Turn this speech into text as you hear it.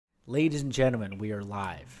Ladies and gentlemen, we are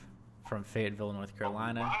live from Fayetteville, North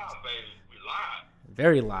Carolina. Live, baby. We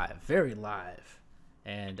live. Very live.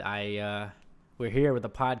 And we're here with a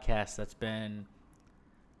podcast that's been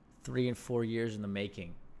 3 and 4 years in the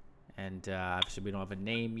making. And obviously we don't have a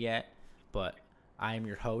name yet, but I am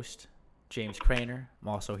your host, James Craner. I'm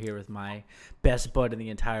also here with my best bud in the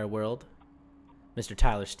entire world, Mr.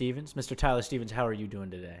 Tyler Stevens. Mr. Tyler Stevens, how are you doing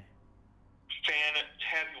today?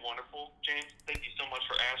 Fantastic, wonderful, James. Thank you so much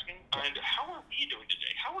for asking. And how are we doing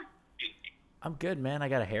today? How are you doing? I'm good, man. I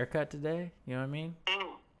got a haircut today. You know what I mean?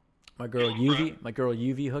 Mm. My girl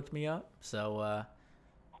UV hooked me up, so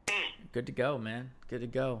good to go, man. Good to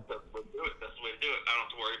go. That's the way to do it. That's the way to do it. I don't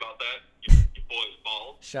have to worry about that. Your boy's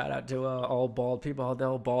bald. Shout out to all bald people out there,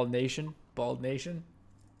 all bald nation. Bald, beautiful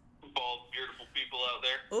people out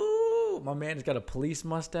there. Ooh, my man's got a police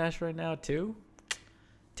mustache right now too.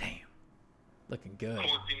 Damn, looking good.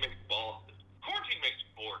 Quarantine makes you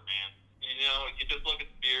bored, man. You know, you just look at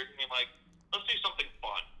the beard and you're like, let's do something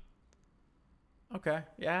fun. Okay,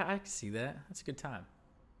 yeah, I can see that. That's a good time.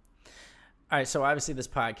 All right, so obviously this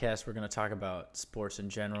podcast, we're going to talk about sports in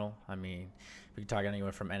general. I mean, we can talk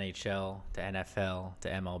anywhere from NHL to NFL to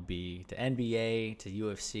MLB to NBA to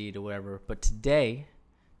UFC to whatever. But today,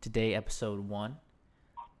 episode 1,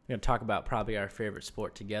 we're going to talk about probably our favorite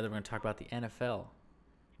sport together. We're going to talk about the NFL,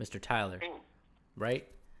 Mr. Tyler, right?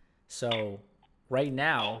 So right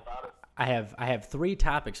now, I have 3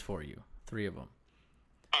 topics for you, 3 of them.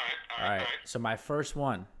 All right. So my first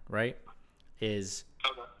one, right, is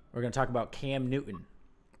we're going to talk about Cam Newton.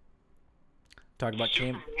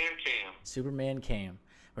 Superman Cam.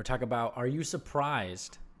 We're talking about, are you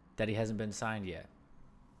surprised that he hasn't been signed yet?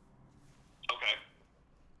 Okay.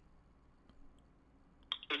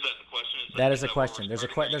 Is that the question? That is a question.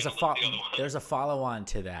 There's a follow-on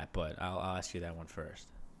to that, but I'll ask you that one first.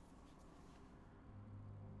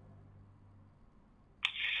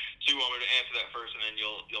 So you want me to answer that first, and then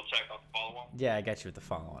you'll check out the follow-on? Yeah, I got you with the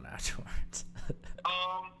follow-on afterwards.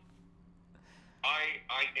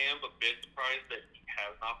 I am a bit surprised that he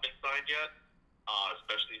has not been signed yet,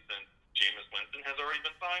 especially since Jameis Winston has already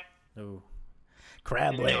been signed. Ooh,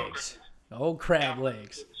 crab legs. Crab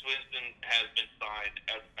legs. Winston has been signed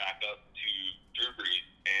as a backup to Drew Brees,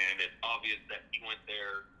 and it's obvious that he went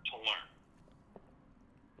there to learn.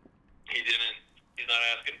 He's not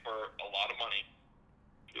asking for a lot of money.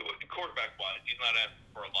 Quarterback-wise, he's not asking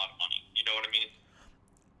for a lot of money. You know what I mean?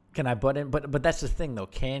 Can I butt in? But that's the thing, though.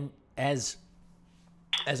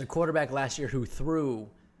 As a quarterback last year who threw,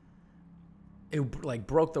 he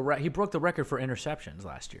broke the record for interceptions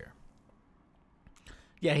last year.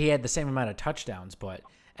 Yeah, he had the same amount of touchdowns, but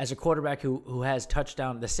as a quarterback who has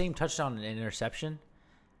the same touchdown and interception,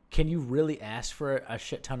 can you really ask for a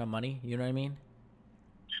shit ton of money? You know what I mean?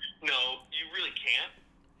 No, you really can't.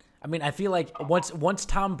 I mean, I feel like once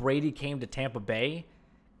Tom Brady came to Tampa Bay,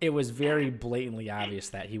 it was very blatantly obvious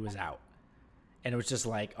that he was out. And it was just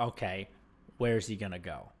like, okay, where's he going to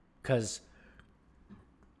go? Because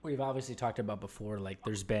we've obviously talked about before, like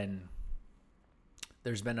there's been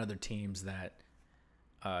other teams that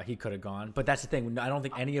he could have gone. But that's the thing. I don't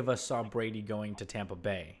think any of us saw Brady going to Tampa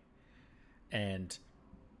Bay. And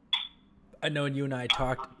I know you and I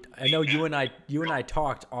talked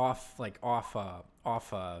off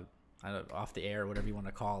the air, whatever you want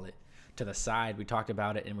to call it, to the side. We talked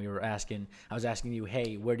about it, and I was asking you,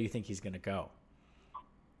 hey, where do you think he's going to go?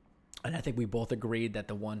 And I think we both agreed that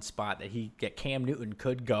the one spot that Cam Newton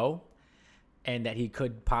could go and that he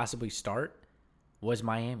could possibly start was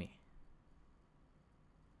Miami.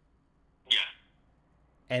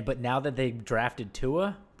 Yeah. But now that they drafted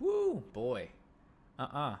Tua, woo, boy.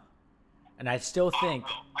 And I still think...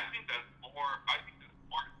 I think that's more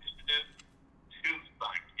initiative to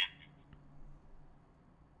sign him.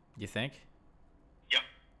 You think? Yep.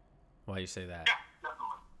 Why do you say that? Yeah,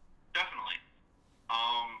 definitely.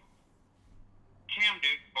 Cam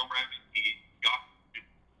Newton, former MVP, got.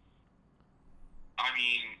 I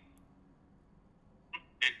mean,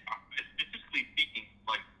 statistically speaking,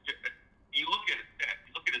 like you look at his stats,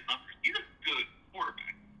 you look at his numbers. He's a good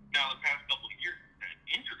quarterback. Now, the past couple of years, he's had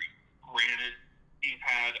injuries. Granted, he's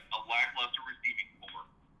had a lackluster receiving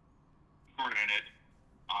corps. Granted,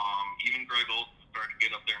 even Greg Olsen is starting to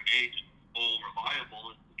get up there in age. Old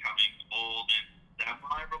reliable is becoming old and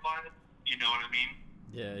semi-reliable. You know what I mean?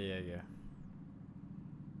 Yeah.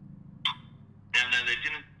 And then they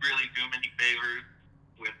didn't really do him any favors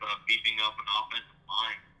with beefing up an offensive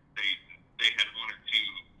line. They had 1 or 2,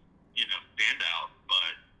 standouts,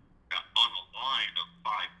 but on a line of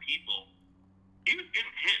 5 people, he was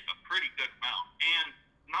getting hit a pretty good amount. And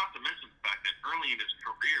not to mention the fact that early in his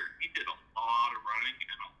career, he did a lot of running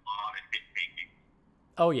and a lot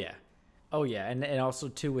Oh yeah, oh yeah, and also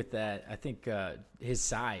too with that, I think his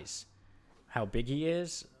size, how big he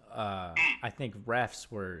is. I think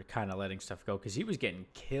refs were kind of letting stuff go because he was getting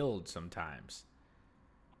killed sometimes.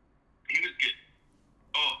 He was getting,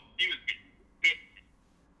 oh, he was getting hit.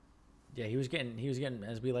 Yeah, he was getting,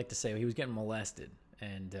 as we like to say, he was getting molested,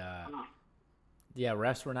 and yeah,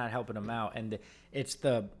 refs were not helping him out, and it's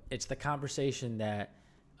the conversation that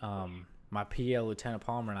my PL Lieutenant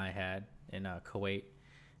Palmer and I had in Kuwait,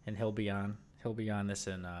 and he'll be on this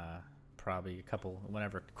in probably a couple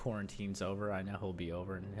whenever quarantine's over. I know he'll be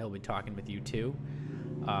over, and he'll be talking with you too,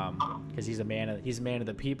 because he's a man of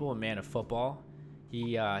the people, a man of football.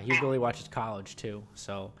 He really watches college too,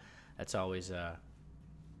 so that's always a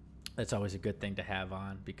good thing to have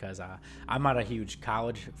on because I'm not a huge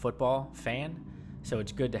college football fan, so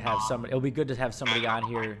it's good to have somebody. It'll be good to have somebody on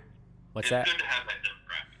here. What's It's that? good to have that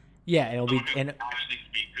demographic. Yeah, and it'll be Someone who and can actually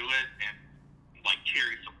speak to it and like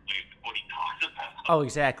carry some weight with what he talks about. oh,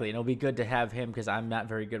 exactly, and it'll be good to have him because I'm not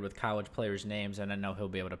very good with college players' names, and I know he'll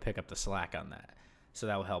be able to pick up the slack on that, so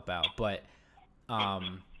that will help out. But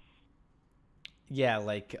yeah,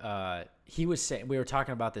 like he was saying, we were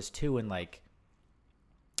talking about this too, and like.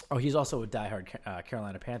 Oh, he's also a diehard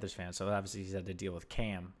Carolina Panthers fan, so obviously he's had to deal with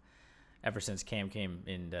Cam ever since Cam came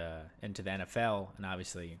into the NFL, and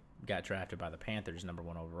obviously got drafted by the Panthers,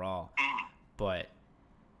 #1 overall. But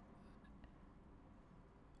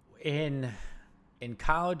in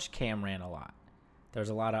college, Cam ran a lot. There was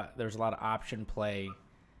a lot of option play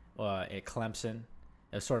at Clemson.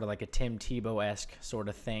 It was sort of like a Tim Tebow-esque sort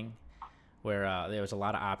of thing, where there was a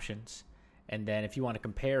lot of options. And then if you want to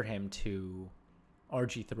compare him to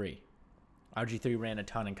RG3. RG3 ran a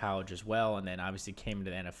ton in college as well, and then obviously came into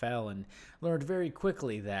the NFL and learned very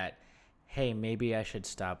quickly that, hey, maybe I should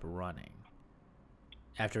stop running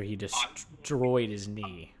after he destroyed his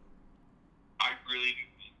knee. I really do,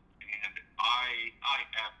 and I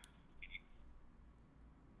am.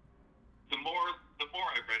 The more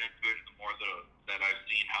I've read into it, the more that I've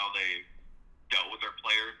seen how they dealt with their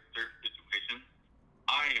players, certain situations.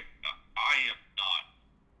 I am not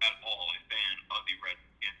at all a fan of the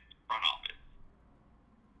Redskins front office.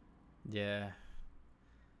 Yeah.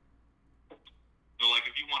 So, like,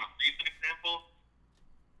 if you want a recent example,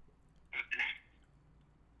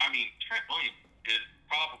 I mean, Trent Williams is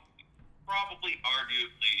probably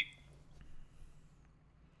arguably,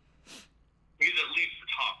 he's at least the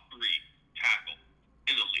top 3 tackle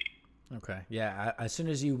in the league. Okay. Yeah. As soon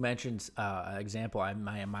as you mentioned example,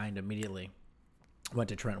 my mind immediately went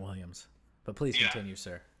to Trent Williams. But please continue,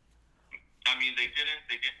 sir. I mean, they didn't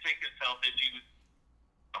take his health issues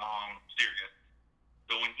serious.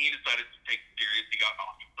 So when he decided to take it serious, he got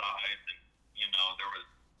ostracized, and there was a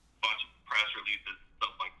bunch of press releases and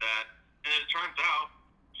stuff like that. And it turns out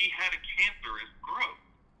he had a cancerous growth.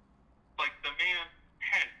 Like, the man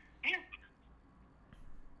had cancer.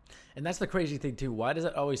 And that's the crazy thing too. Why does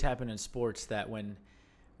it always happen in sports that when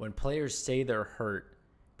players say they're hurt,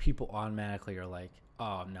 people automatically are like,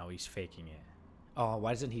 "Oh no, he's faking it. Oh,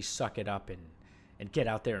 why doesn't he suck it up and get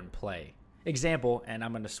out there and play?" Example, and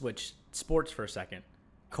I'm going to switch sports for a second.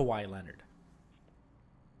 Kawhi Leonard.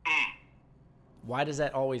 Why does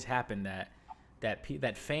that always happen?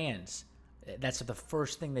 That fans, that's the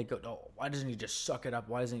first thing they go, "Oh, why doesn't he just suck it up?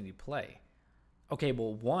 Why doesn't he play?" Okay,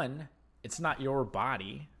 well, one, it's not your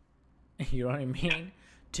body. You know what I mean?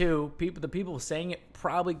 Two, the people saying it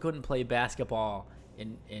probably couldn't play basketball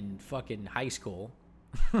in fucking high school.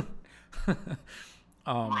 Right.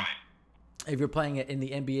 If you're playing it in the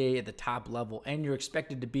NBA at the top level and you're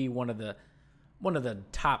expected to be one of the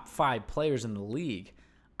top 5 players in the league,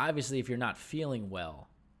 obviously if you're not feeling well,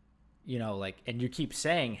 and you keep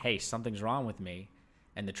saying, "Hey, something's wrong with me,"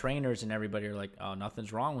 and the trainers and everybody are like, "Oh,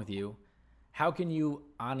 nothing's wrong with you," how can you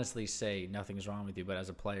honestly say nothing's wrong with you? But as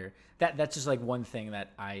a player, that's just like one thing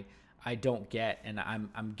that I don't get, and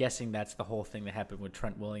I'm guessing that's the whole thing that happened with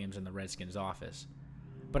Trent Williams in the Redskins office.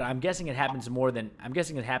 But I'm guessing it happens more than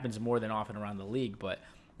often around the league. But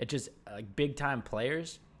it just like big time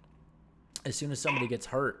players. As soon as somebody gets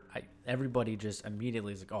hurt, everybody just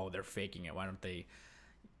immediately is like, "Oh, they're faking it. Why don't they?"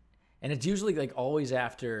 And it's usually like always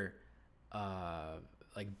after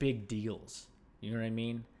like big deals. You know what I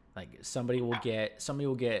mean? Like somebody will get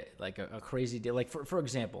like a crazy deal. Like for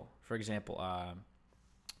example, who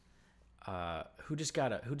just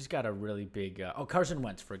got a really big Carson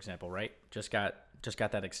Wentz, for example, right? Just got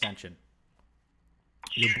that extension.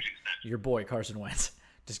 Your boy Carson Wentz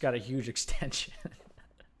just got a huge extension.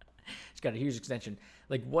 He's got a huge extension.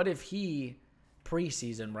 Like, what if he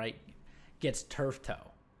preseason, right, gets turf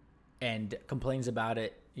toe and complains about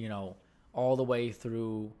it, all the way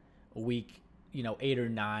through week 8 or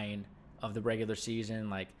 9 of the regular season,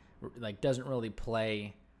 like doesn't really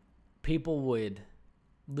play, people would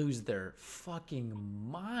lose their fucking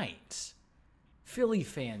minds. Philly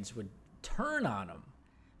fans would turn on him.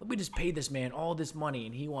 We just paid this man all this money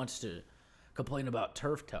and he wants to complain about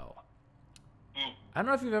turf toe. I don't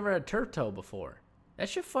know if you've ever had turf toe before. That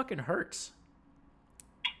shit fucking hurts.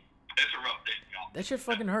 It's a rough day, y'all. That shit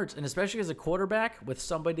fucking hurts. And especially as a quarterback with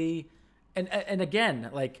somebody, and again,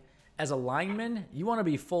 like as a lineman, you want to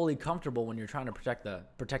be fully comfortable when you're trying to protect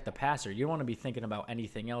the passer. You don't want to be thinking about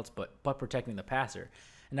anything else but protecting the passer.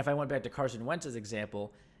 And if I went back to Carson Wentz's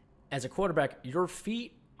example, as a quarterback, your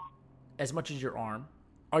feet, as much as your arm,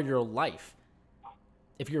 are your life.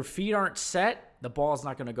 If your feet aren't set, the ball's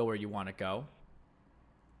not going to go where you want to go.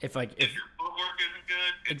 If your footwork isn't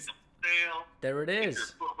good, it's stale. There it is.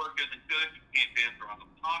 If your footwork isn't good, you can't dance around the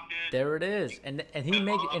pocket. There it is. And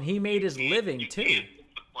he made his living too.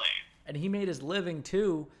 And he made his living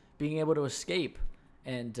too, being able to escape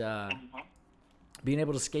and get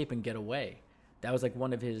away. That was like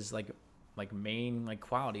one of his like main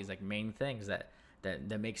qualities, like main things that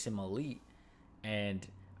makes him elite. And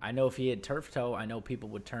I know if he had turf toe, I know people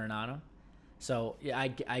would turn on him. So yeah,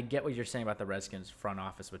 I get what you're saying about the Redskins front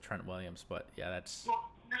office with Trent Williams, but yeah, that's. Well,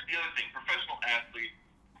 here's the other thing: professional athletes,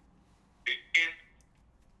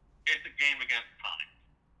 it's a game against time.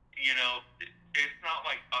 It's not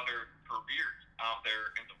like other careers out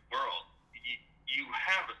there in the world. You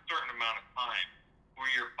have a certain amount of time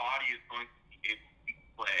where your body is going to be able to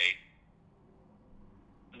play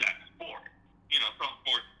that sport. Some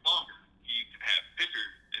sports are longer. You can have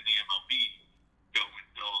pitchers in the MLB go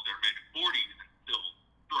until their mid-40s and still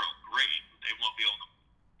throw great. They won't be able to,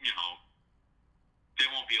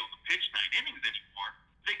 pitch 9 innings anymore.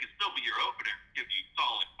 They can still be your opener, give you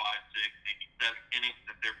solid 5, 6, maybe 7 innings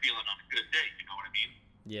if they're feeling on a good day. You know what I mean?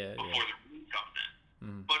 Yeah. Before the moon comes in.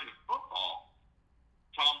 Mm-hmm. But in football,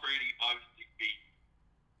 Tom Brady obviously beat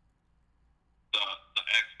the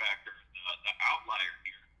X factor, the outlier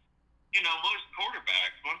here. Most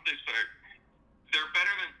quarterbacks, once they start, they're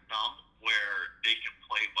better than some where they can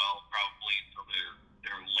play well probably until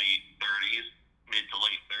their late 30s, mid to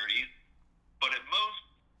late 30s. But at most,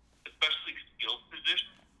 especially skilled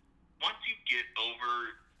positions, once you get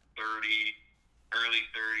over 30, early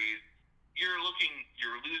 30s, you're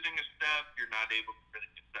losing a step, you're not able to really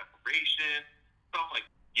get separation, stuff like,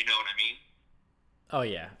 you know what I mean? Oh,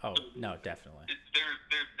 yeah. Oh, no, definitely.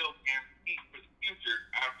 There's no guarantee for the future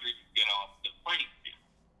after you get off the playing field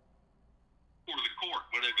or the court,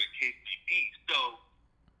 whatever the case may be. So,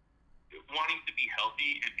 wanting to be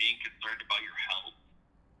healthy and being concerned about your health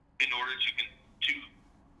in order to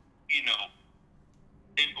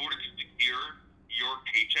secure your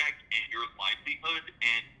paycheck and your livelihood,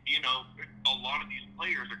 and a lot of these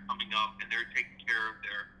players are coming up and they're taking care of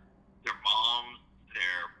their moms,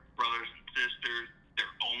 their brothers and sisters,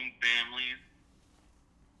 their own families.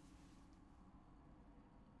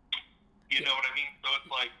 You know what I mean? So it's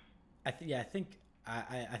like I think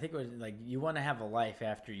it was like you want to have a life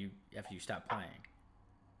after you stop playing.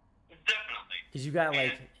 Definitely. Because you got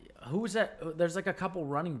who was that? There's like a couple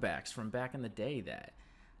running backs from back in the day that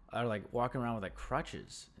are like walking around with like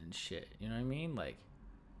crutches and shit. You know what I mean?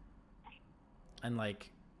 And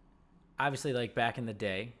obviously like back in the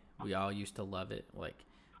day, we all used to love it. Like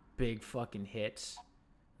big fucking hits.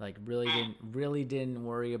 Like really didn't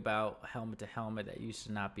worry about helmet to helmet. That used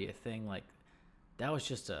to not be a thing. Like that was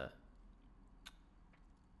just an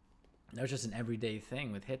everyday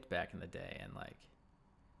thing with hits back in the day. And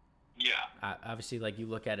yeah, obviously like you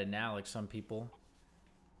look at it now, like some people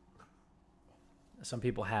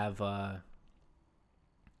have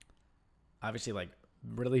obviously like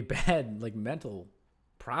really bad like mental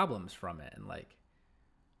problems from it, and right.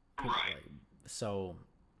 So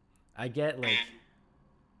I get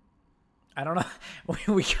I don't know.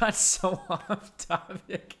 We got so off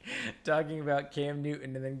topic talking about Cam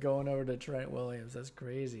Newton and then going over to Trent Williams. That's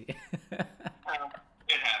crazy. It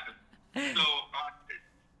happens. So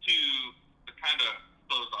to kind of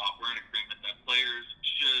close off, we're in agreement that players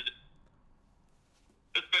should,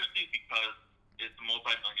 especially because it's a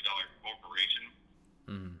multi-million-dollar corporation,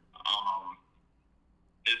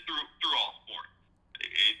 it's through all sports.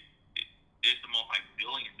 It's a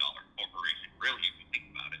multi-billion-dollar corporation, really, if you think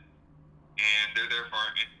about it. And they're there for our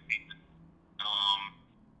entertainment.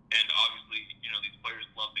 And obviously, these players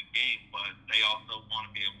love the game, but they also want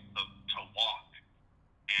to be able to walk.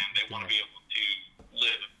 And they want to be able to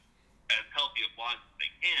live as healthy of lives as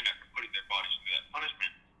they can after putting their bodies through that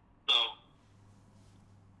punishment. So,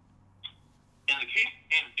 in the case of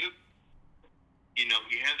Cam Newton,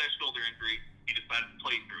 he had that shoulder injury. He decided to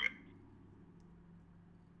play through it.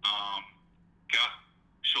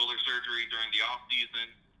 during the off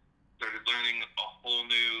season. Started learning a whole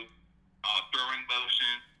new throwing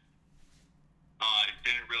motion. It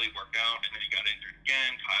didn't really work out, and then he got injured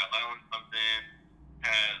again. Kyle Allen comes in,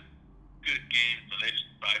 has good games, so they just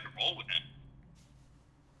decided to roll with him.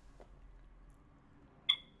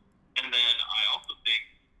 And then I also think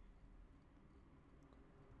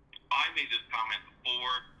I made this comment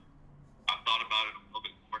before. I thought about it a little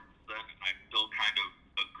bit more since then, and I still kind of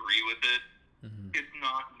agree with it. Mm-hmm. It's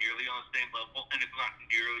not nearly on the same level, and it's not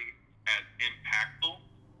nearly as impactful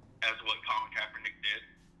as what Colin Kaepernick did.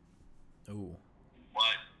 Ooh.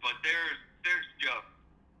 But there's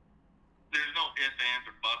no ifs, ands,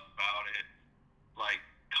 or buts about it. Like,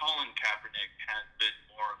 Colin Kaepernick has been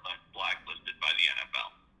more or less blacklisted by the NFL.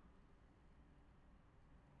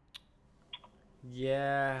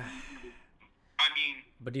 Yeah. I mean...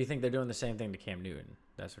 But do you think they're doing the same thing to Cam Newton?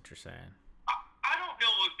 That's what you're saying. I don't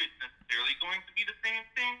know if it's necessarily going to be the same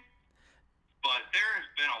thing, but there has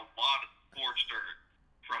been a lot of sports dirt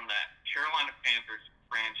from that Carolina Panthers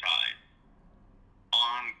franchise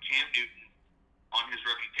on Cam Newton, on his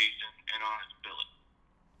reputation, and on his ability.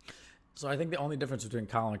 So I think the only difference between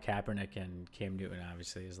Colin Kaepernick and Cam Newton,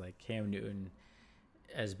 obviously, is like Cam Newton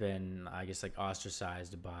has been, I guess, like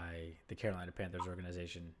ostracized by the Carolina Panthers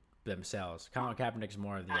organization themselves. Colin Kaepernick is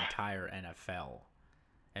more of the entire NFL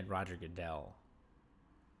and Roger Goodell.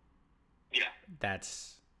 Yeah.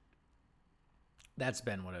 That's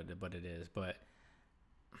been what it is, but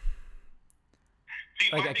see,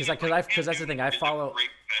 because that's the thing I follow. A great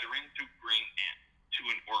veteran to bring in to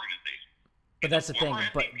an organization. But that's the thing.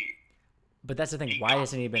 But that's the thing. Why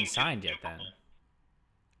hasn't he been signed yet then?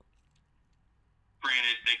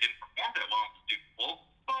 Granted, they didn't perform that well in the Super Bowl,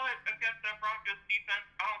 but against that Broncos defense,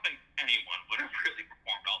 I don't think anyone would have really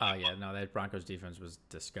performed all that well. No, that Broncos defense was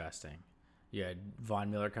disgusting. You had Von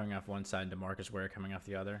Miller coming off one side and DeMarcus Ware coming off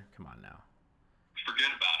the other. Come on now. Forget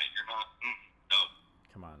about it. You're not. No.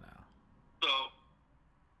 Come on now. So,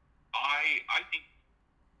 I think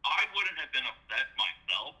I wouldn't have been upset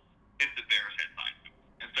myself if the Bears had signed him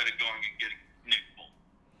instead of going and getting Nick Foles.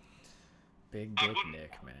 Big dick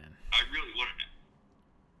Nick, man. I really wouldn't have.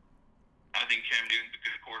 I think Cam Newton's a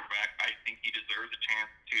good quarterback. I think he deserves a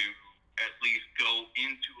chance to at least go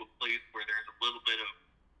into a place where there's a little bit of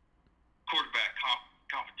quarterback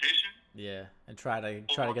competition. Yeah, and try to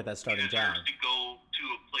get that starting job. To go to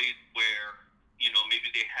a place where, maybe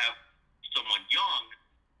they have someone young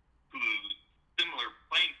who's similar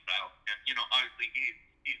playing style, and obviously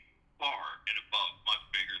he's far and above, much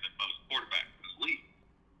bigger than most quarterbacks in the league.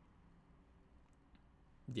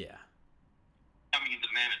 Yeah. I mean,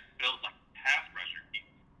 the man is built like a pass rusher. He's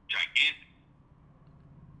gigantic.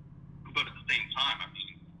 But at the same time, I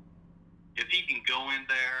mean, if he can go in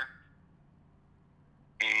there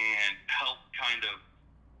and help kind of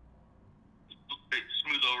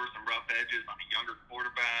smooth over some rough edges on a younger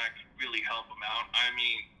quarterback, really help him out, I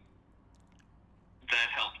mean, that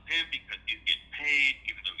helps him because he's getting paid,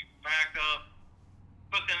 even though he's a backup.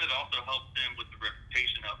 But then it also helps him with the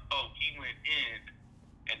reputation of, he went in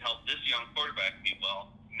and helped this young quarterback be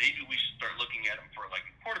well. Maybe we should start looking at him for like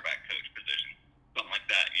a quarterback coach position, something like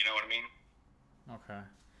that. You know what I mean? Okay.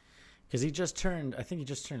 Because I think he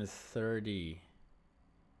just turned 30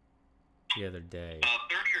 the other day. 30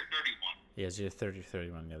 or 31. Yeah, he's either 30 or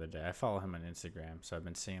 31 the other day. I follow him on Instagram, so I've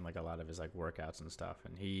been seeing like a lot of his like workouts and stuff,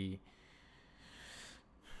 and he's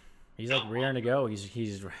like rearing to go.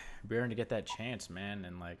 He's rearing to get that chance, man.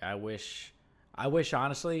 And like I wish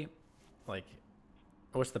honestly, like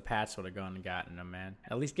I wish the Pats would have gone and gotten him, man.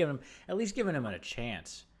 At least giving him a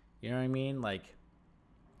chance. You know what I mean? Like,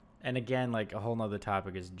 and again, like a whole nother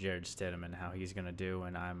topic is Jared Stidham and how he's gonna do,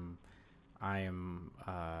 and I am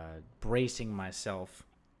bracing myself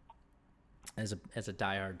as a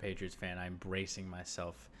diehard Patriots fan. I'm bracing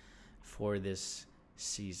myself for this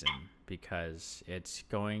season because it's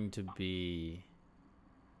going to be,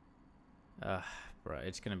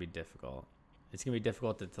 it's going to be difficult. It's going to be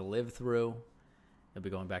difficult to live through. I'll be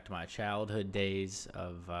going back to my childhood days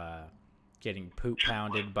of getting poop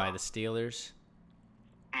pounded by the Steelers,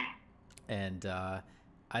 and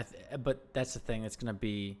but that's the thing. It's going to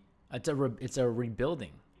be it's a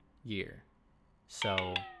rebuilding year,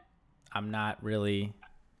 so I'm not really.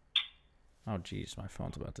 Oh geez, my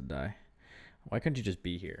phone's about to die. Why couldn't you just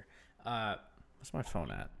be here? What's my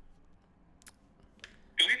phone at?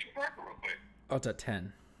 Go get your breakfast real quick. Oh, it's at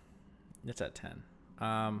 10. It's at 10.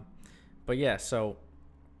 But yeah, so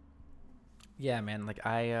yeah, man, like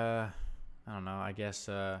I don't know, I guess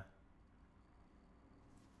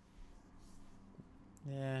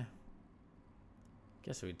yeah.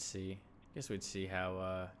 Guess we'd see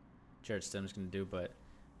how Jared Stidham's gonna do, but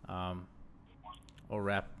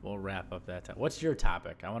We'll wrap up that time. What's your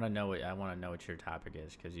topic? I want to know what your topic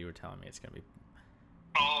is because you were telling me it's gonna be.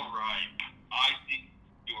 All right. I think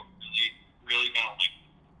you're really gonna like it.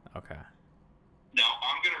 Okay. Now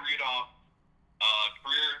I'm gonna read off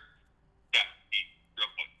career stats real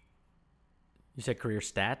quick. You said career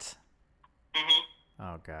stats? Mm-hmm.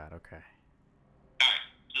 Oh God. Okay. All right.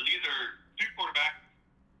 So these are two quarterbacks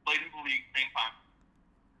played in the league same time.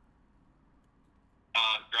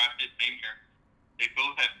 Drafted same year. They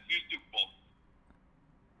both have 2 Super Bowls.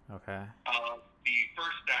 Okay. The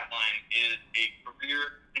first stat line is a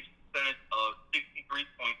career percentage of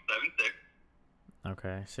 63.76.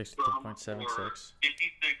 Okay. 62.76.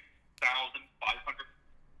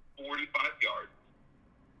 56,545 yards.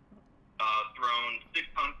 Thrown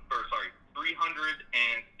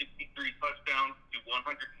 363 touchdowns to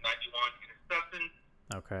 191 interceptions.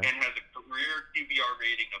 Okay. And has a career QBR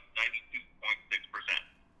rating of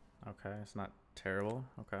 92.6%. Okay. It's not terrible.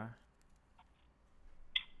 Okay.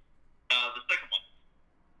 The second one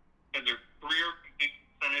has a career completion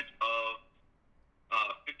percentage of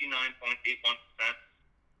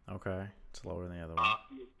 59.81%. Okay. It's lower than the other one.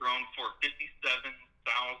 He has thrown for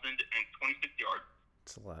 57,026 yards.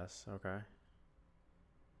 It's less. Okay.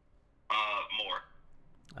 More.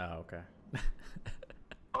 Oh, okay.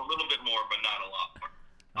 A little bit more, but not a lot more.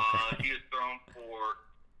 Okay. He has thrown for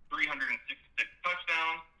 366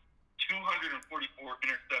 touchdowns, 244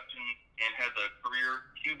 interceptions, and has a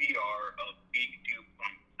career QBR of 82.7%.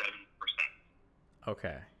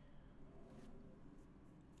 Okay.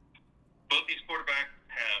 Both these quarterbacks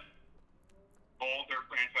have all their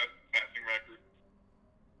franchise passing records,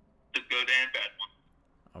 the good and bad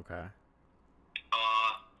ones. Okay.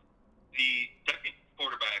 The second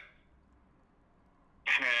quarterback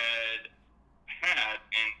had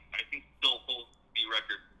and I think still holds the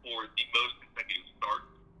record for the most consecutive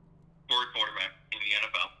starts for a quarterback in the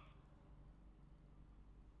NFL.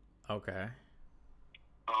 Okay.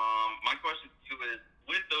 My question to you is,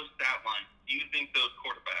 with those stat lines, do you think those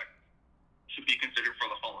quarterbacks should be considered for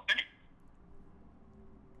the Hall of Fame?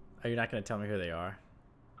 Are you not going to tell me who they are?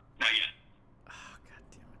 Not yet. Oh, God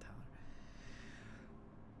damn it, Tyler.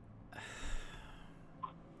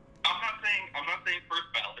 I'm not saying first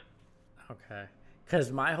ballot. Okay.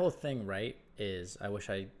 Because my whole thing, right, is I wish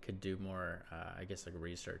I could do more, I guess, like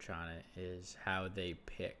research on it, is how they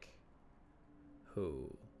pick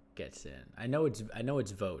who gets in. I know it's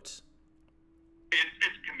votes.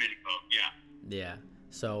 It's committee vote, yeah. Yeah.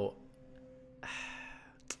 So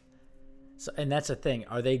and that's the thing.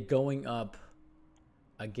 Are they going up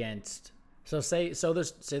against? So say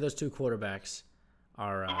those 2 quarterbacks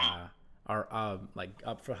are like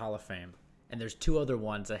up for Hall of Fame, and there's 2 other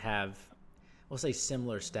ones that have, we'll say,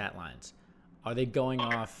 similar stat lines. Are they going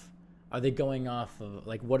off? Are they going off of,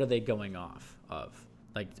 like, what are they going off of?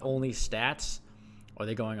 Like, only stats? Or are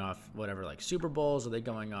they going off whatever, like Super Bowls? Are they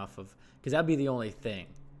going off of? Because that'd be the only thing.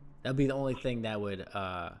 That'd be the only thing that would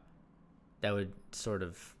sort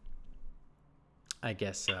of, I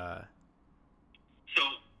guess. So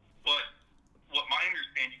what my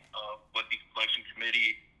understanding of what the selection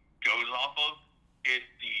committee goes off of is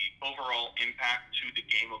the overall impact to the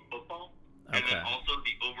game of football, and then also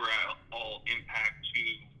the overall impact to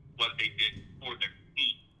what they did for their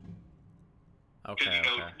team. Okay.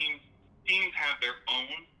 Because teams have their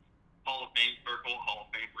own Hall of Fame circle, Hall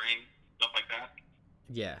of Fame ring, stuff like that.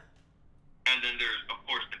 Yeah. And then there's, of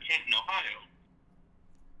course, the Canton, Ohio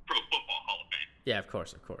Pro Football Hall of Fame. Yeah, of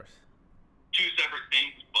course. 2 separate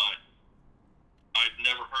things, but I've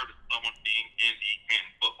never heard of someone being in the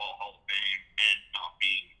Canton Football Hall of Fame and not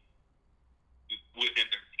being within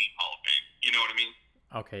their team Hall of Fame. You know what I mean?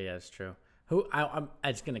 Okay, yeah, that's true.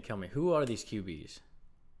 It's gonna kill me. Who are these QBs?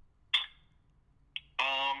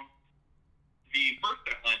 The first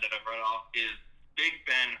line that I read off is Big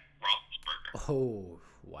Ben Roethlisberger. Oh,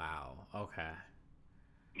 wow. Okay.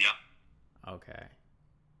 Yeah. Okay.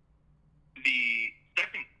 The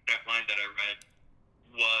second stat line that I read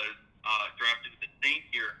was drafted the same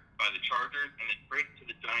year by the Chargers and then traded to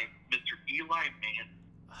the Giants, Mr. Eli Manning.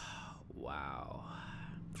 Oh, wow.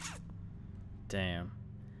 Damn.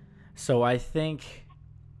 So I think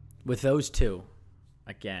with those 2,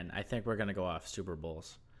 again, I think we're going to go off Super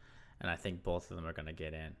Bowls. And I think both of them are going to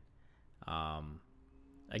get in.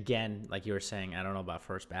 Again, like you were saying, I don't know about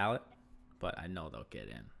first ballot, but I know they'll get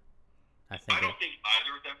in. I don't think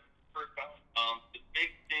either of them first ballot. The big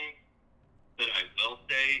thing that I will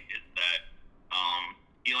say is that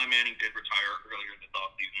Eli Manning did retire earlier this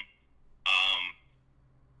offseason.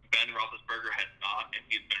 Ben Roethlisberger has not, and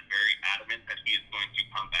he's been very adamant that he is going to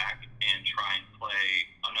come back and try and play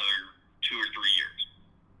another 2 or 3 years.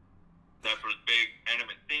 That's what's big.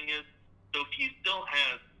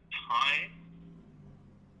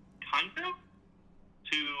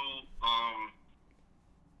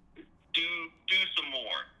 do some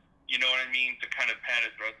more. You know what I mean? To kind of pad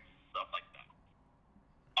his resume and stuff like that.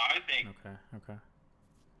 I think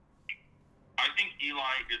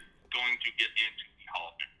Eli is going to get into the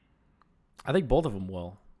Hall of Fame. I think both of them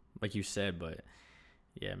will, like you said, but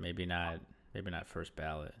yeah, maybe not first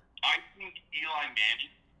ballot. I think Eli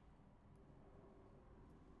Manning's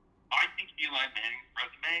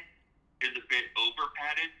resume is a bit over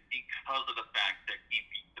padded because of the fact that he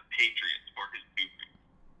beat the Patriots for his 2 rings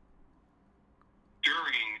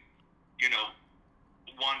during,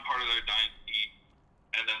 one part of their dynasty,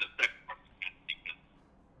 and then the second part of their dynasty, because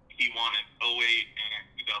he won in 08 and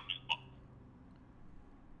 2012.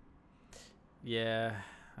 Yeah,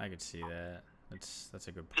 I could see that. That's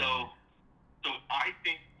a good point. So I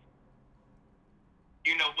think,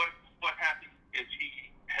 what happened is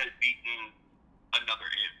he has beaten another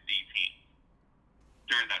AFC team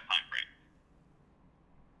during that time frame.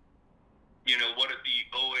 What if the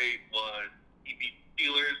 08 was he beat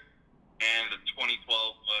Steelers, and the 2012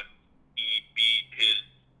 was he beat his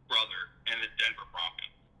brother and the Denver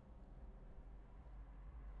Broncos?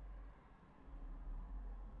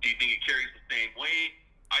 Do you think it carries the same weight?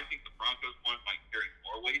 I think the Broncos one might carry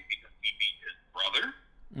more weight because he beat his brother,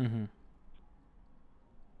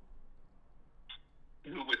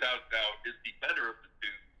 who without doubt is the better of the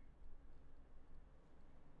two,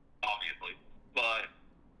 obviously. But,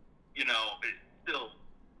 it's still,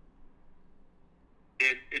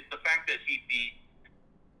 it's the fact that he beat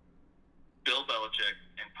Bill Belichick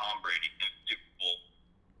and Tom Brady in the Super Bowl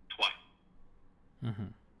twice.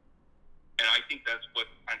 And I think that's what's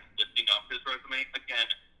kind of lifting up his resume. Again,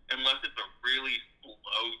 unless it's a really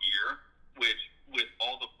slow year, which with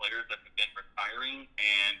all the players that have been retiring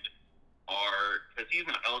and because he's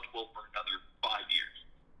not eligible for another 5 years.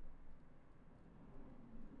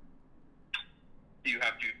 You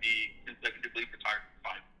have to be consecutively retired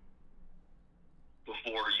for 5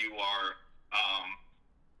 before you are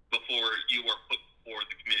put before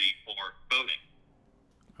the committee for voting.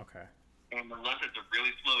 Okay. And unless it's a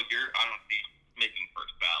really slow year, I don't see him making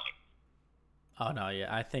first ballot. Oh no,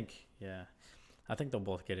 yeah, I think they'll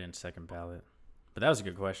both get in second ballot. But that was a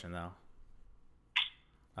good question, though.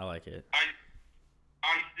 I like it.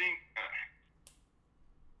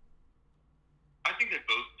 I think they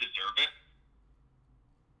both deserve it.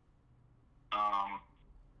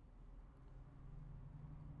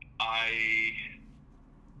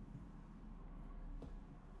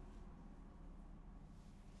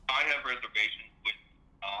 I have reservations with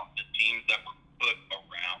the teams that were put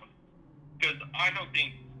around, because I don't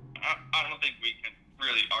think we can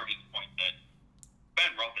really argue the point that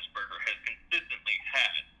Ben Roethlisberger has consistently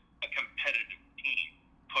had a competitive team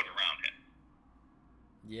put around him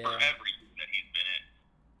for every year that he's been in.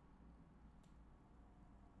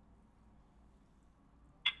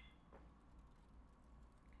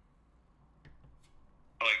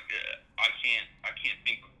 I can't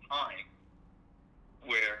think of a time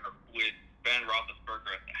where with Ben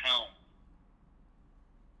Roethlisberger at the helm,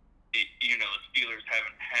 the Steelers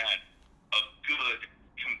haven't had a good,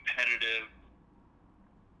 competitive,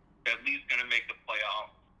 at least going to make the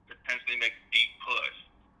playoffs, potentially make a deep push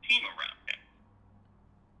team around him.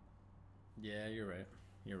 Yeah, you're right.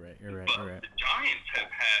 But the Giants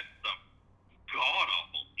have had some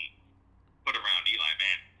god-awful teams put around Eli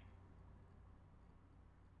Manning.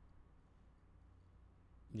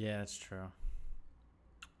 Yeah, that's true.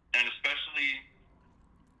 And especially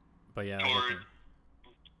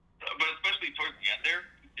towards the end there,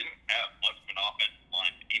 he didn't have much of an offensive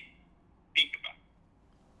line to even think about.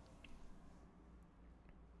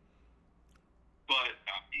 But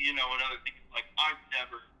another thing is, like, I've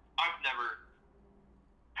never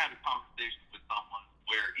had a conversation with someone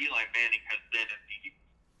where Eli Manning has been in the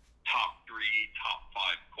top 3, top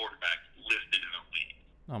 5 quarterbacks listed in the league.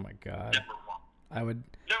 Oh my God. Never won.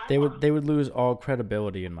 They would lose all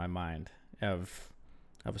credibility in my mind of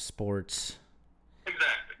sports.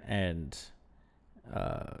 Exactly. And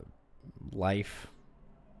life,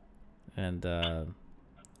 and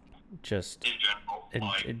just in general,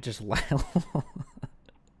 just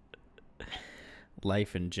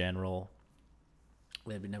life in general.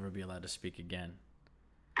 They'd never be allowed to speak again.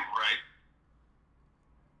 Right.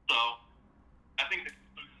 So I think the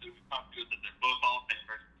conclusion we come to is that they're both Hall of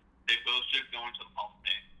Famers. They both should go into the Hall of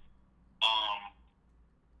Fame.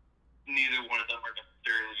 Neither one of them are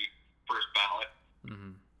necessarily first ballot.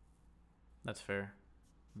 That's fair.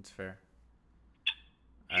 Here's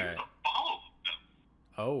a follow-up note.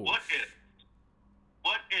 Oh. What if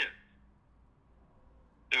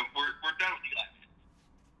we're done with Eli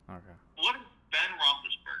Manning. Okay. What if Ben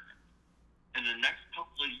Roethlisberger in the next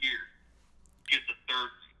couple of years gets a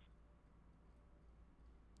third ring?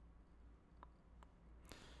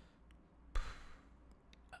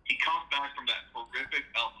 back from that horrific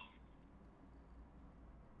elbow.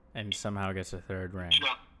 And somehow gets a third ring. Just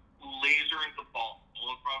lasering the ball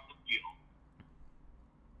all across the field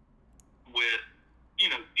with,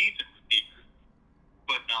 decent receivers,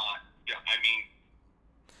 but not. Yeah, I mean.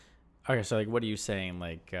 Okay, so like, what are you saying?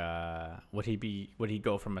 Like, would he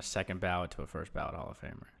go from a second ballot to a first ballot Hall of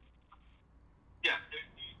Famer? Yeah, do you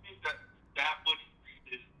think that would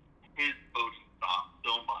his voting stop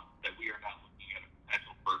so much that we are now looking at a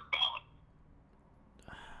potential first ballot?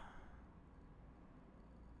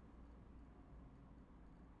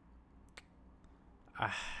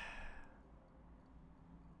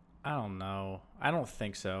 I don't know. I don't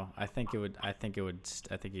think so. I think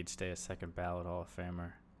he'd stay a second ballot Hall of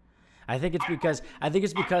Famer. I think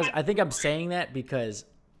I'm saying that because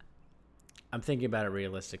I'm thinking about it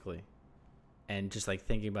realistically, and just like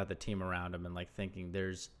thinking about the team around him, and like thinking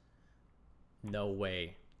there's no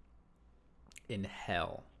way in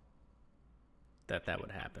hell that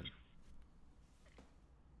would happen.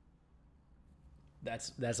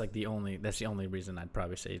 That's the only reason I'd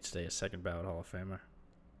probably say he'd stay a second ballot Hall of Famer.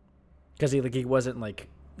 Because he wasn't like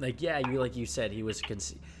you said, he was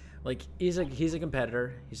he's a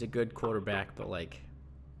competitor, he's a good quarterback, but like,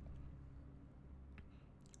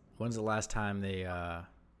 when's the last time they made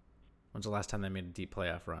a deep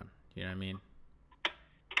playoff run? You know what I mean?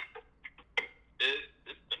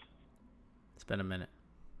 It's been a minute.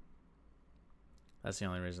 That's the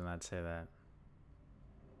only reason I'd say that.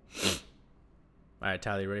 All right,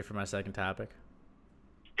 Tyler, you ready for my second topic?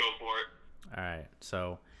 Go for it. All right,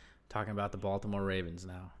 so talking about the Baltimore Ravens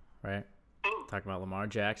now, right? Talking about Lamar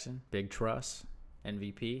Jackson, big trust,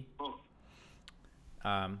 MVP.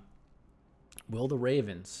 Will the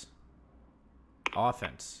Ravens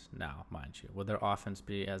offense now, mind you, will their offense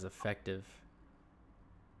be as effective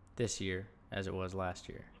this year as it was last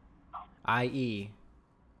year? I.e.,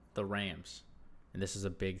 the Rams. And this is a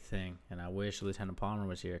big thing, and I wish Lieutenant Palmer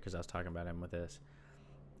was here because I was talking about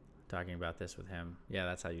this with him. Yeah,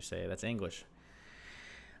 that's how you say it. That's English.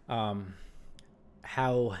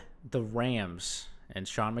 How the Rams and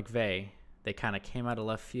Sean McVay, they kind of came out of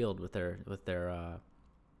left field with their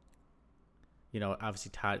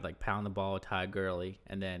obviously pound the ball with Todd Gurley,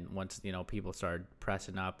 and then once people started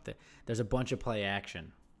pressing up, there's a bunch of play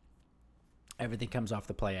action. Everything comes off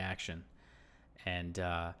the play action, and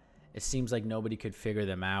it seems like nobody could figure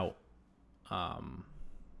them out.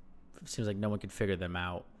 It seems like no one could figure them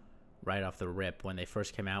out right off the rip when they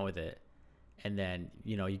first came out with it. And then,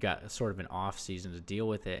 you got sort of an off season to deal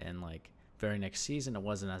with it. And like very next season, it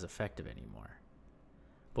wasn't as effective anymore.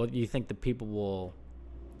 But you think the people will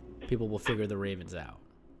figure the Ravens out?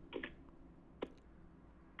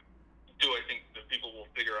 Do I think the people will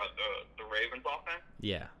figure out the Ravens offense?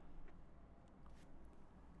 Yeah.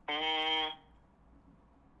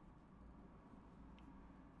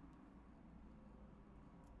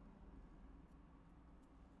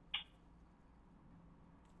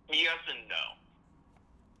 Yes and no.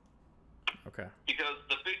 Okay. Because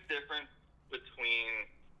the big difference between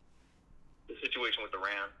the situation with the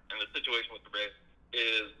Rams and the situation with the Ravens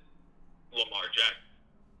is Lamar Jackson.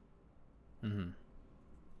 Mm-hmm.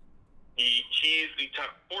 He's the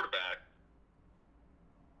type of quarterback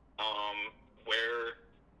where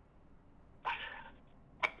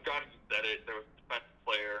I forgot who said it. There was a defensive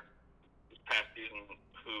player this past season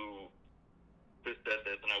who said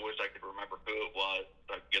this, and I wish I could remember who it was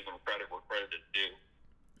so I could give them credit where credit is due.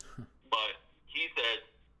 But he said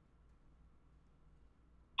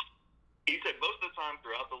most of the time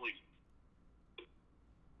throughout the league,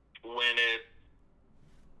 when it's,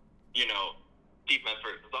 defense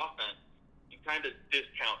versus offense, you kind of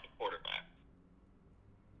discount the quarterback.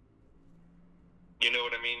 You know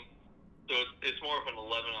what I mean? So it's more of an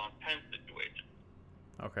 11-on-10 situation.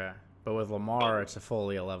 Okay. But with Lamar, it's a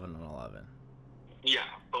fully 11-on-11. Yeah,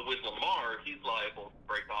 but with Lamar, he's liable to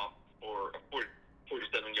break off for a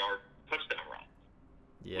 47-yard touchdown run.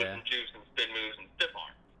 Yeah. With some juice and spin moves and stiff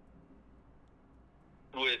arm.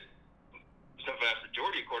 With the vast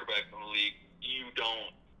majority of quarterbacks in the league, you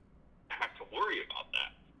don't have to worry about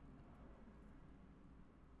that.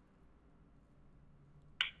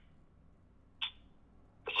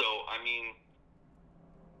 So,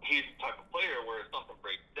 he's the type of player where if something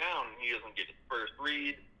breaks down and he doesn't get his first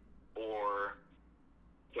read or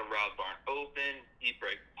the routes aren't open, he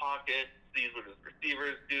breaks pocket, sees what his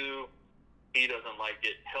receivers do, he doesn't like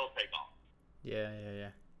it, he'll take off. Yeah.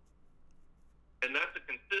 And that's a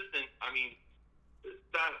consistent,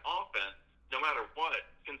 that offense, no matter what,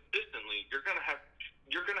 consistently, you're gonna have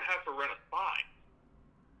to run a slide.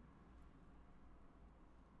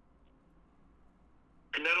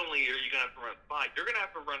 And not only are you gonna have to run a slide, you're gonna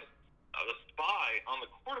have to run the spy on the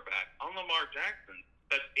quarterback, on Lamar Jackson,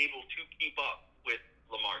 that's able to keep up with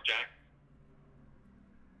Lamar Jackson.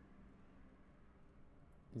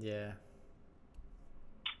 Yeah.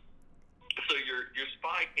 So your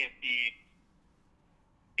spy can't be,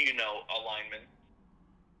 alignment,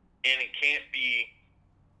 and it can't be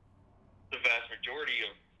the vast majority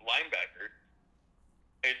of linebackers.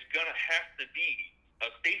 It's going to have to be a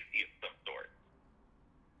safety of some sort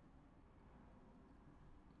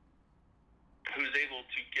who's able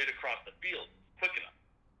to get across the field quick enough.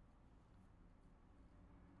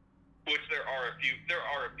 Which there are a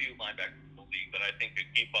few linebackers in the league that I think could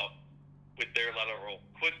keep up with their lateral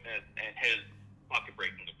quickness and his pocket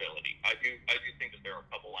breaking ability. I do think that there are a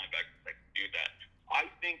couple linebackers that can do that. I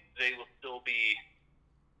think they will still be.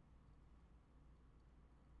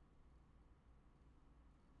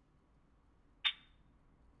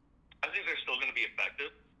 I think they're still going to be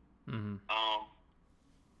effective. Mm-hmm.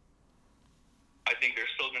 I think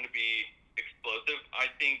they're still going to be explosive.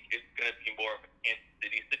 I think it's going to be more of a Kansas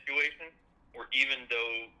City situation where even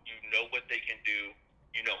though you know what they can do,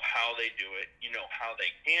 you know how they do it, you know how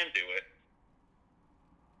they can do it,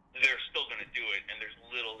 they're still going to do it, and there's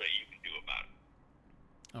little that you can do about it.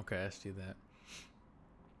 Okay, I see that.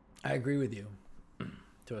 I agree with you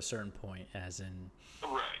to a certain point, as in,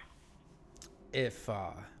 right. If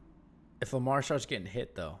Lamar starts getting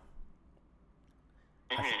hit, though,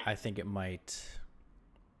 I think it might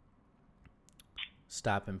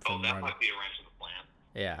stop him from running. That might be a wrench in the plan.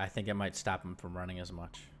 Yeah, I think it might stop him from running as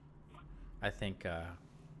much. I think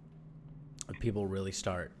if people really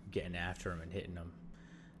start getting after him and hitting him,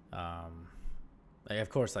 of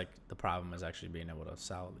course, like, the problem is actually being able to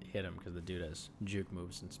solidly hit him because the dude has juke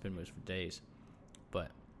moves and spin moves for days.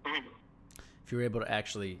 But if you're able to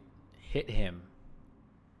actually hit him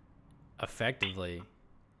effectively,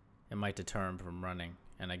 it might deter him from running.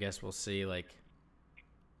 And I guess we'll see. What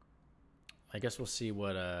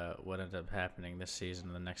ended up happening this season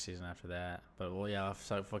and the next season after that. But I'll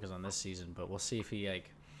focus on this season. But we'll see if he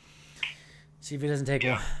doesn't take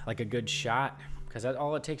a good shot, because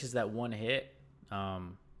all it takes is that one hit.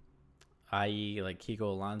 I.e., like Kiko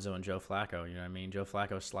Alonso and Joe Flacco. You know what I mean? Joe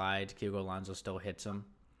Flacco slides, Kiko Alonso still hits him.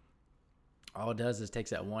 All it does is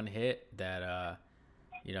takes that one hit that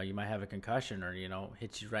you might have a concussion, or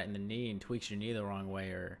hits you right in the knee and tweaks your knee the wrong way,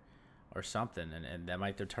 or something, and that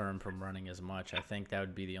might deter him from running as much. I think that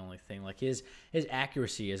would be the only thing. Like, his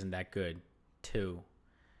accuracy isn't that good, too.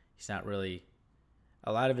 He's not really.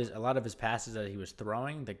 A lot of his passes that he was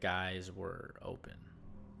throwing, the guys were open,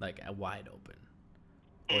 like wide open,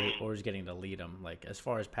 or he's getting to lead them. Like, as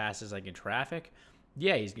far as passes like in traffic,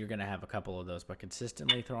 yeah, you're gonna have a couple of those, but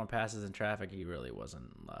consistently throwing passes in traffic, he really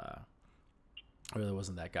wasn't. Really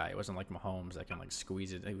wasn't that guy. It wasn't like Mahomes that can like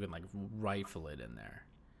squeeze it. He can like rifle it in there.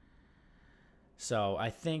 So I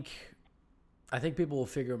think people will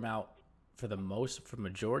figure him out for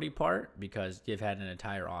majority part, because you've had an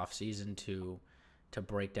entire off season to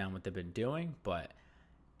break down what they've been doing. But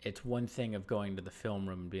it's one thing of going to the film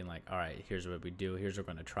room and being like, all right, here's what we do. Here's what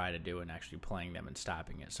we're going to try to do, and actually playing them and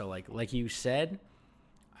stopping it. So like you said,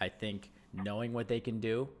 I think knowing what they can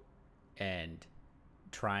do and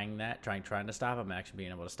trying to stop them, actually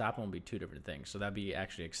being able to stop them, will be two different things. So that'd be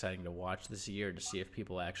actually exciting to watch this year, to see if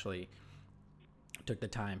people actually took the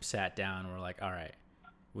time, sat down, and were like, all right,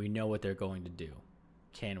 we know what they're going to do.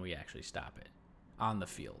 Can we actually stop it on the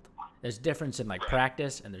field? There's difference in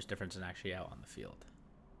practice, and there's difference in actually out on the field.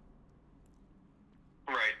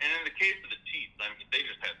 Right, and in the case of the Chiefs, I mean, they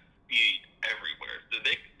just have speed everywhere, so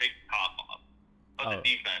they can take the top off of the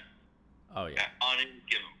defense. Oh yeah. On any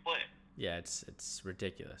given play. Yeah, it's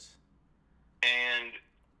ridiculous. And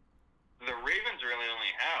the Ravens really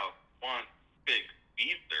only have one big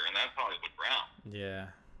speedster, and that's Hollywood Brown. Yeah.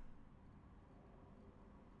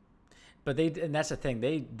 But and that's the thing.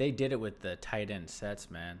 They did it with the tight end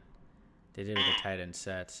sets, man. They did it with the tight end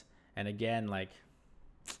sets. And again,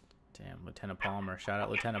 damn, Lieutenant Palmer. Shout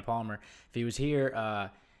out Lieutenant Palmer. If he was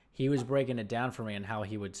here, he was breaking it down for me on how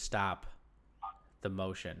he would stop the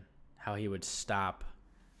motion, how he would stop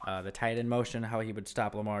the tight end motion, how he would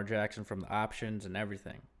stop Lamar Jackson from the options and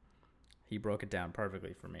everything. He broke it down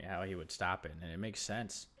perfectly for me, how he would stop it, and it makes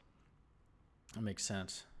sense. It makes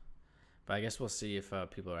sense. But I guess we'll see if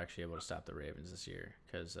people are actually able to stop the Ravens this year,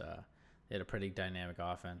 because they had a pretty dynamic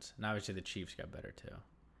offense. And obviously the Chiefs got better too.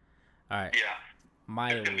 All right. Yeah.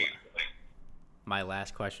 My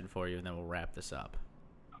last question for you, and then we'll wrap this up.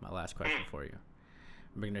 My last question for you.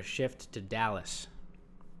 We're going to shift to Dallas.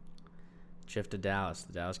 The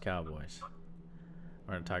Dallas Cowboys.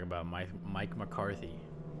 We're going to talk about Mike McCarthy.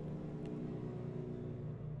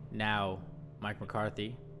 Now, Mike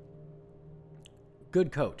McCarthy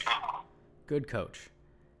Good coach. Good coach.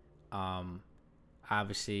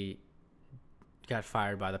 Obviously got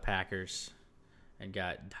fired by the Packers and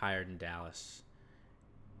got hired in Dallas.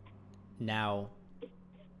 Now,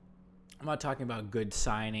 I'm not talking about good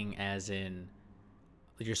signing as in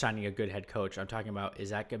you're signing a good head coach. I'm talking about,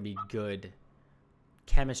 is that going to be good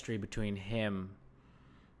chemistry between him?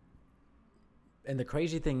 And the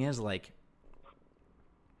crazy thing is, like,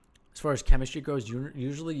 as far as chemistry goes,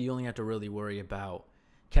 usually you only have to really worry about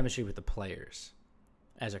chemistry with the players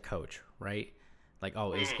as a coach, right? Like,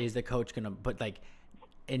 oh, is the coach going to, but like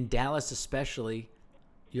in Dallas especially,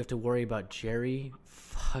 you have to worry about Jerry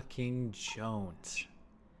fucking Jones.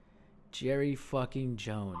 Jerry fucking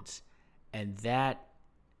Jones. And that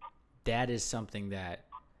is something that,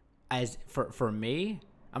 as for me,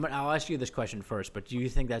 I'll ask you this question first, but do you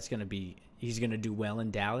think that's going to be, he's going to do well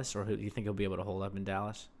in Dallas, or do you think he'll be able to hold up in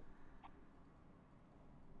Dallas?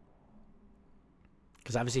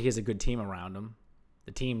 Because obviously he has a good team around him.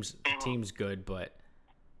 The team's good, but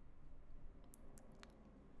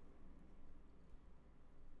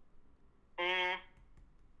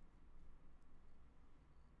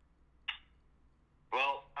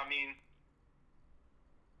well, I mean,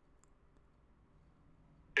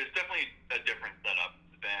 it's definitely a different setup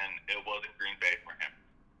than it was in Green Bay for him.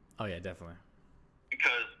 oh yeah, definitely.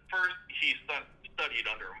 Because first he studied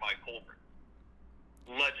under Mike Holmgren,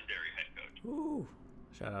 legendary head coach. Ooh,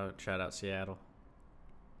 shout out Seattle.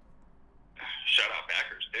 Shout out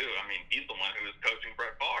Packers too. I mean, he's the one who was coaching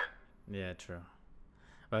Brett Favre. Yeah, true.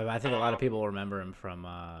 But I think a lot of people remember him from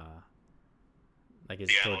like his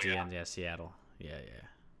Seattle, towards the yeah. end. Yeah, Seattle. Yeah.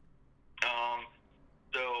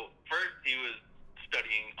 So first he was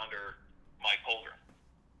studying under Mike Holmgren.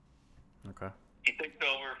 Okay. He took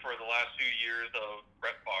over for the last few years of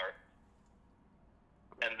Brett Favre,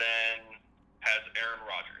 and then has Aaron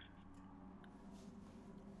Rodgers.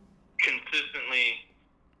 Consistently,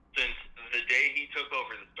 since the day he took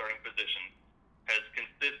over the starting position, has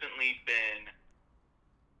consistently been,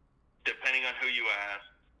 depending on who you ask,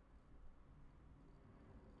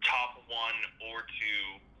 top 1 or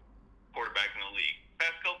 2 quarterback in the league.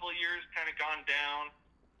 Past couple of years, kind of gone down,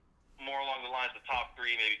 more along the lines of top 3,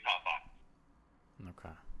 maybe top 5.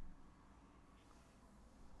 Okay.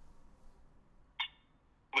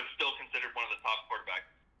 But still considered one of the top quarterbacks.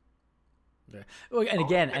 Yeah. Well, and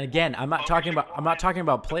again, I'm not talking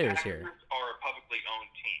about players here. Are a publicly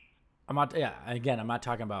owned team. I'm not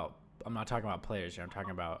talking about players here. I'm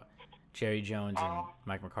talking about Jerry Jones and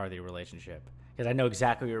Mike McCarthy relationship, because I know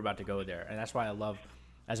exactly you're about to go there, and that's why I love.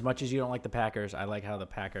 As much as you don't like the Packers, I like how the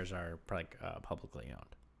Packers are like publicly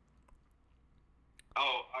owned.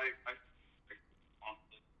 Oh,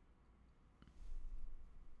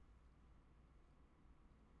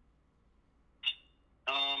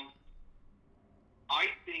 I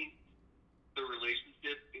think the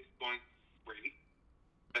relationship is going to be great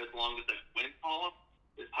as long as that win column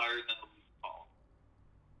is higher than the lose column.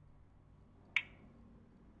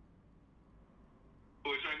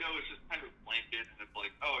 Which I know is just kind of blanket, and it's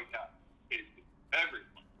like, oh yeah, it's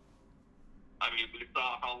everyone. I mean, we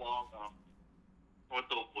saw how long, what's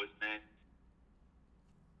the old boy's name?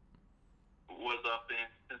 Was up in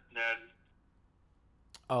Cincinnati.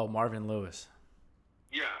 Oh, Marvin Lewis.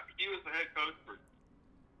 Yeah, he was the head coach for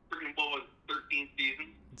freaking, what was it, 13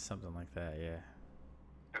 seasons. Something like that, yeah.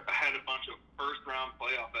 I had a bunch of first-round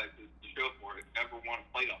playoff exits to show for it. Never won a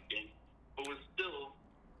playoff game, but was still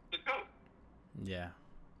the coach. Yeah.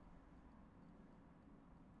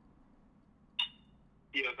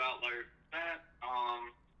 You have outliers for that.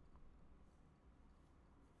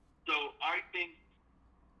 So I think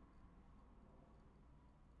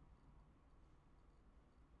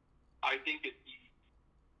if he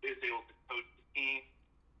is able to coach the team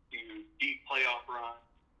to deep playoff runs,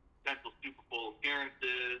 potential Super Bowl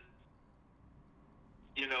appearances,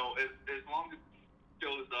 you know, as long as he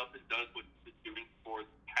shows up and does what he's doing for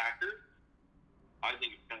the Packers, I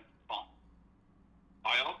think it's going to be fun.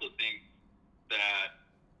 I also think that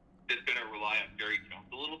it's going to rely on Jerry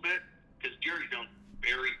Jones a little bit, because Jerry Jones is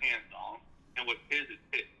very hands-on, and what's his is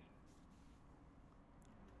his.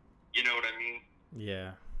 You know what I mean?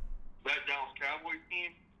 Yeah. That Dallas Cowboys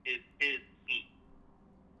team is his team.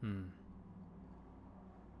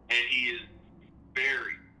 And he is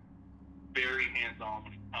very, very hands-on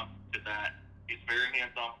when it comes to that. He's very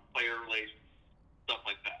hands-on with player relations, stuff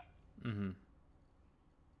like that. Mm-hmm.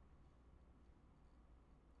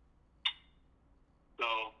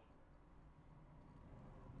 So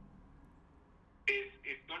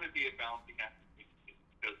it's going to be a balancing act,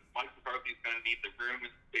 because Mike McCarthy is going to need the room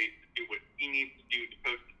and space to do what he needs to do to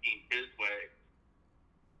coach the team his way,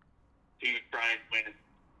 to try and win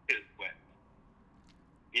his way.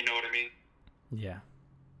 You know what I mean? Yeah.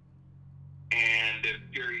 And if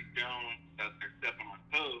Jerry Jones says they're stepping on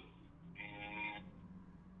toes and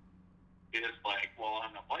is like, well,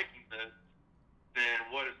 I'm not liking this, then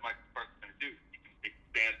what is Mike McCarthy going to do? He can take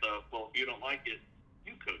the stance of, well, if you don't like it,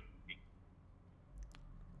 you coach the team.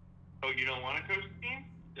 Oh, you don't want to coach the team?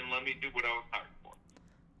 Then let me do what I was hired for.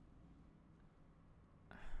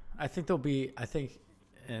 I think there'll be.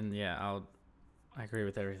 And yeah, I agree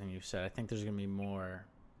with everything you said. I think there's gonna be more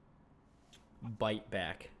bite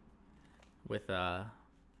back with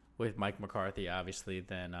Mike McCarthy, obviously,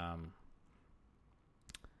 than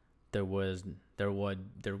there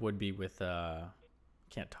would be with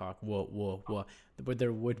can't talk. Whoa. But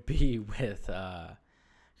there would be with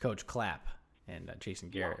Coach Clapp and Jason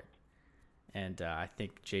Garrett. And I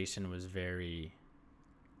think Jason was very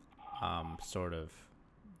sort of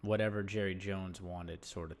whatever Jerry Jones wanted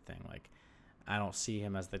sort of thing. Like, I don't see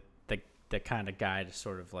him as the kind of guy to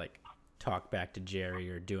sort of like talk back to Jerry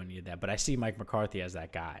or do any of that. But I see Mike McCarthy as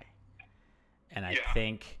that guy. And I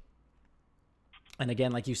think, and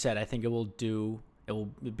again, like you said, I think it will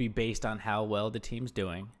be based on how well the team's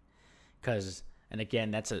doing. And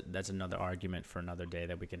again, that's another argument for another day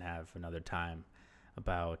that we can have another time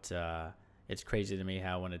about, it's crazy to me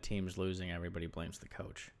how when a team's losing, everybody blames the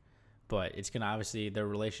coach. But it's going to obviously, their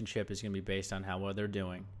relationship is going to be based on how well they're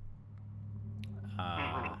doing.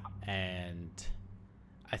 And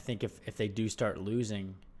I think if they do start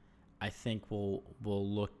losing, I think we'll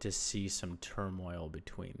look to see some turmoil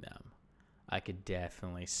between them. I could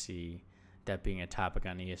definitely see that being a topic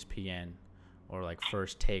on ESPN or like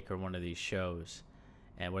First Take or one of these shows,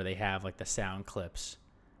 and where they have like the sound clips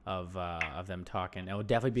of them talking. It will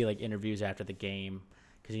definitely be like interviews after the game,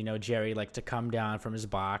 because Jerry likes to come down from his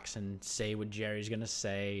box and say what Jerry's gonna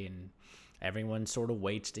say, and everyone sort of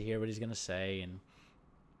waits to hear what he's gonna say. And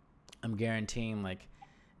I'm guaranteeing, like,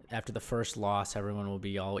 after the first loss, everyone will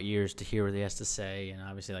be all ears to hear what he has to say, and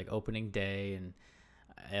obviously like opening day, and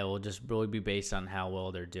it will just really be based on how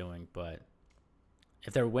well they're doing. But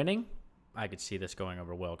if they're winning, I could see this going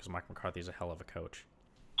over well, because Mike McCarthy's a hell of a coach.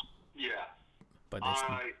 Yeah.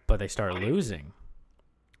 But they start losing,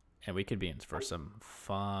 and we could be in for some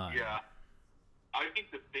fun. Yeah. I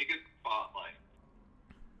think the biggest spotlight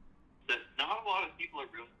that not a lot of people are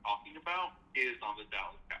really talking about is on the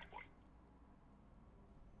Dallas Cowboys.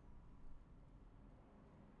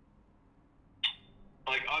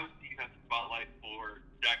 Like, obviously, you have the spotlight for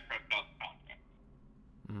Dak Prescott's contract.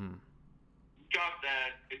 Mm-hmm. Got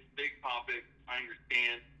that. It's a big topic. I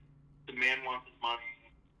understand. The man wants his money.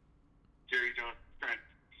 Jerry Jones is trying to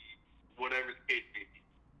be whatever the case may be.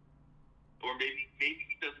 Or maybe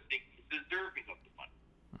he doesn't think he's deserving of the money.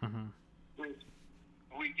 Mm-hmm.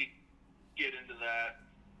 We could get into that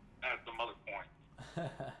at some other point.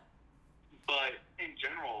 But in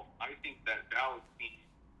general, I think that Dallas team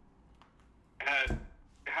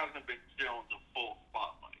hasn't been shown the full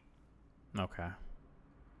spotlight. Okay.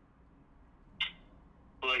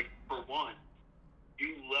 Like, for one,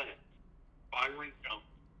 you let Byron Jones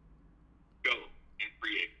go in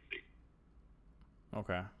free agency.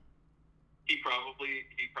 Okay. He probably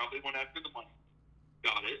went after the money.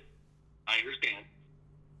 Got it. I understand.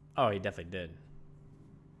 Oh, he definitely did.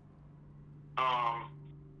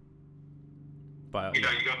 But you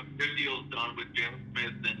got good deals done with James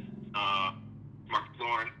Smith and Mark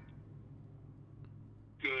Zorn.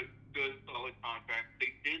 Good, solid contract.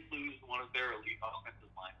 They did lose one of their elite offensive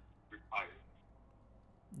line retired.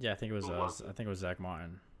 Yeah, I think it was Zach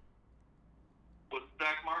Martin. Was it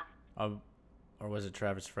Zach Martin? Or was it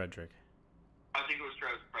Travis Frederick? I think it was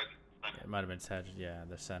Travis Frederick. It might have been Travis. Yeah,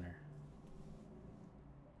 the center.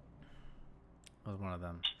 It was one of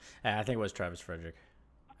them. Yeah, I think it was Travis Frederick.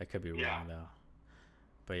 I could be wrong though.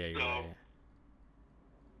 But yeah, you're right.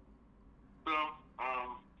 So,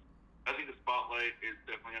 I think the spotlight is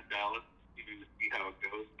definitely on Dallas. You need to see how it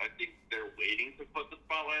goes. I think they're waiting to put the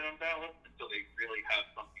spotlight on Dallas until they really have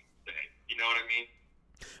something to say. You know what I mean?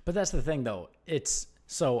 But that's the thing, though.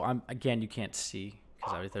 Again, you can't see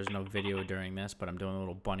because there's no video during this, but I'm doing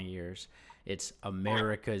little bunny ears. It's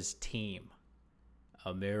America's team.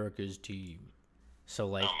 America's team. So,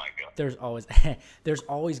 like, oh my God. there's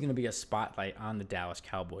always going to be a spotlight on the Dallas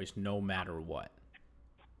Cowboys no matter what.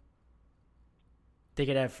 They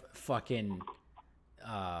could have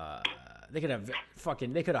they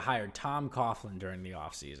could have hired Tom Coughlin during the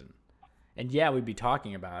offseason. And yeah, we'd be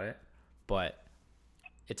talking about it, but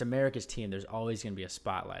it's America's team. There's always going to be a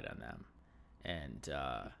spotlight on them. And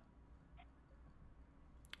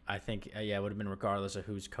I think, it would have been regardless of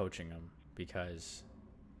who's coaching them, because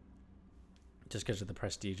just because of the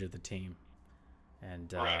prestige of the team.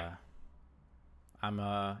 And Right.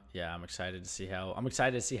 I'm excited to see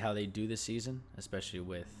how they do this season, especially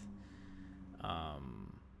with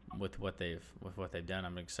what they've done.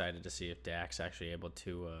 I'm excited to see if Dak's actually able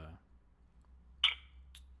to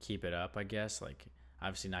keep it up. I guess, like,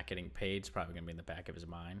 obviously not getting paid is probably gonna be in the back of his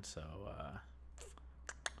mind. So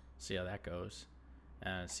see how that goes,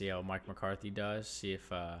 and see how Mike McCarthy does. See if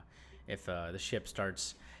the ship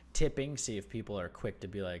starts tipping. See if people are quick to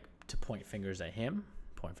be like to point fingers at him,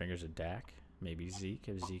 point fingers at Dak. Maybe Zeke,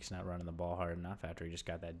 if Zeke's not running the ball hard enough after he just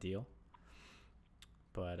got that deal.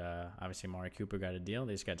 But obviously, Amari Cooper got a deal.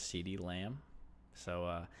 They just got CeeDee Lamb.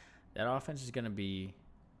 So that offense is going to be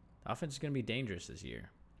dangerous this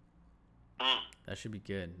year. That should be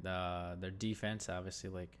good. Their defense,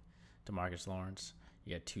 obviously, like DeMarcus Lawrence.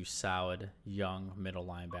 You got two solid, young middle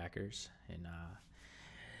linebackers in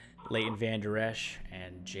Leighton Vander Esch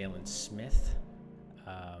and Jalen Smith.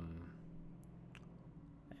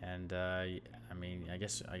 I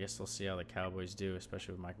guess we'll see how the Cowboys do,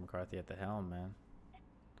 especially with Mike McCarthy at the helm, man.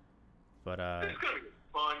 But It's going to be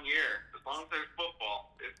a fun year. As long as there's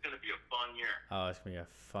football, it's going to be a fun year. Oh, it's gonna be a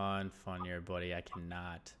fun year, buddy. I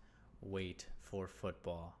cannot wait for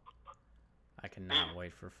football.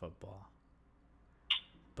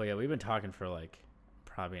 But yeah, we've been talking for like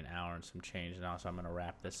probably an hour and some change now, so I'm gonna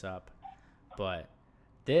wrap this up. But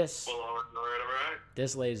this, All right.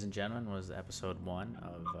 this, ladies and gentlemen, was episode 1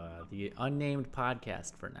 of the unnamed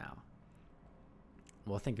podcast. For now,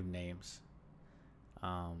 we'll think of names.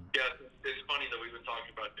 Yeah, it's funny that we've been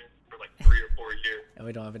talking about this for like 3 or 4 years. And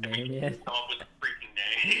we don't have a name yet. Come up with a freaking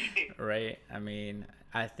name. Right? I mean,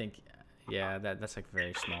 I think, yeah, that's like a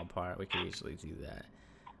very small part. We could easily do that.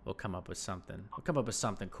 We'll come up with something.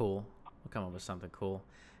 Cool.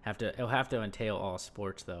 It'll have to entail all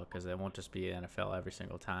sports, though, because it won't just be NFL every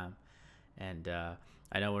single time. And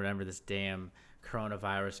I know whenever this damn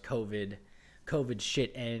coronavirus, COVID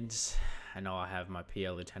shit ends, I know I'll have my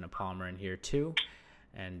PL Lieutenant Palmer in here, too.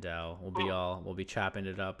 And we'll be chopping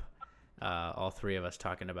it up, all three of us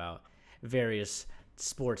talking about various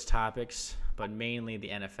sports topics, but mainly the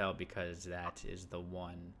NFL, because that is the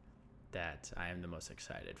one that I am the most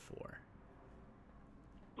excited for.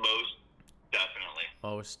 Most definitely.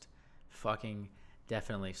 Most fucking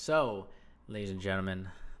definitely. So, ladies and gentlemen,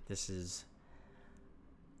 this is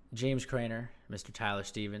James Craner, Mr. Tyler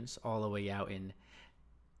Stevens, all the way out in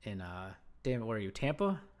damn it, where are you?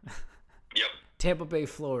 Tampa? Yep. Tampa Bay,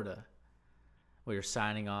 Florida. We are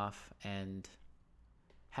signing off, and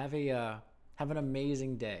have an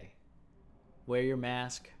amazing day. Wear your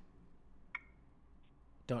mask.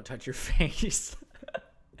 Don't touch your face.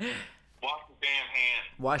 Wash your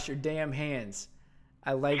damn Wash your damn hands. hands.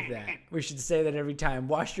 I like that. We should say that every time.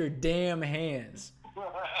 Wash your damn hands.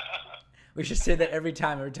 We should say that every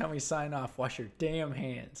time we sign off. Wash your damn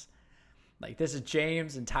hands. Like, this is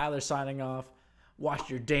James and Tyler signing off. Wash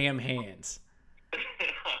your damn hands. Do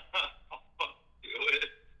it.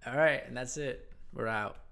 All right, and that's it. We're out.